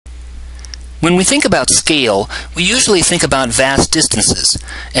When we think about scale, we usually think about vast distances,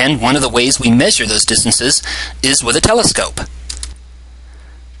 and one of the ways we measure those distances is with a telescope.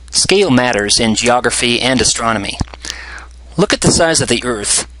 Scale matters in geography and astronomy. Look at the size of the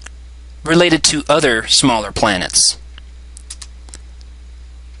Earth related to other smaller planets.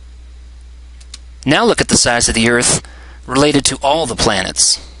 Now look at the size of the Earth related to all the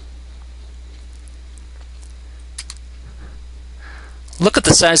planets. Look at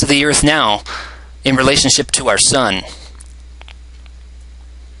the size of the Earth now in relationship to our Sun.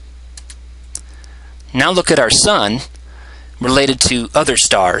 Now look at our Sun related to other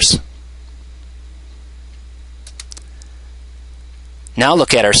stars. Now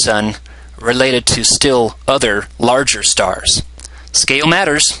look at our Sun related to still other larger stars. Scale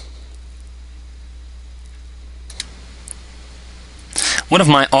matters. One of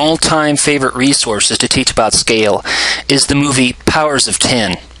my all-time favorite resources to teach about scale is the movie Powers of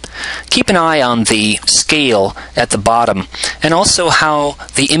 10. Keep an eye on the scale at the bottom, and also how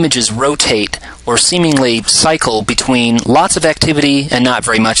the images rotate or seemingly cycle between lots of activity and not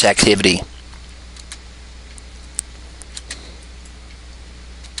very much activity.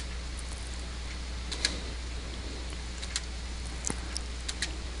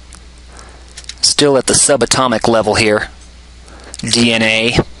 Still at the subatomic level here.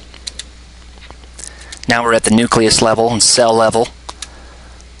 DNA. Now we're at the nucleus level and cell level.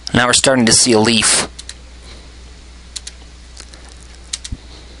 Now we're starting to see a leaf.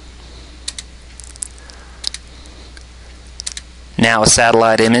 Now a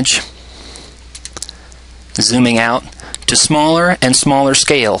satellite image. Zooming out to smaller and smaller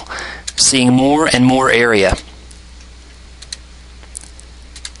scale, seeing more and more area.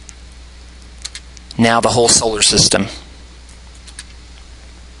 Now the whole solar system.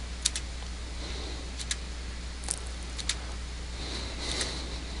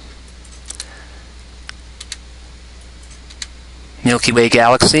 Milky Way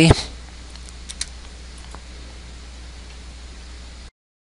galaxy.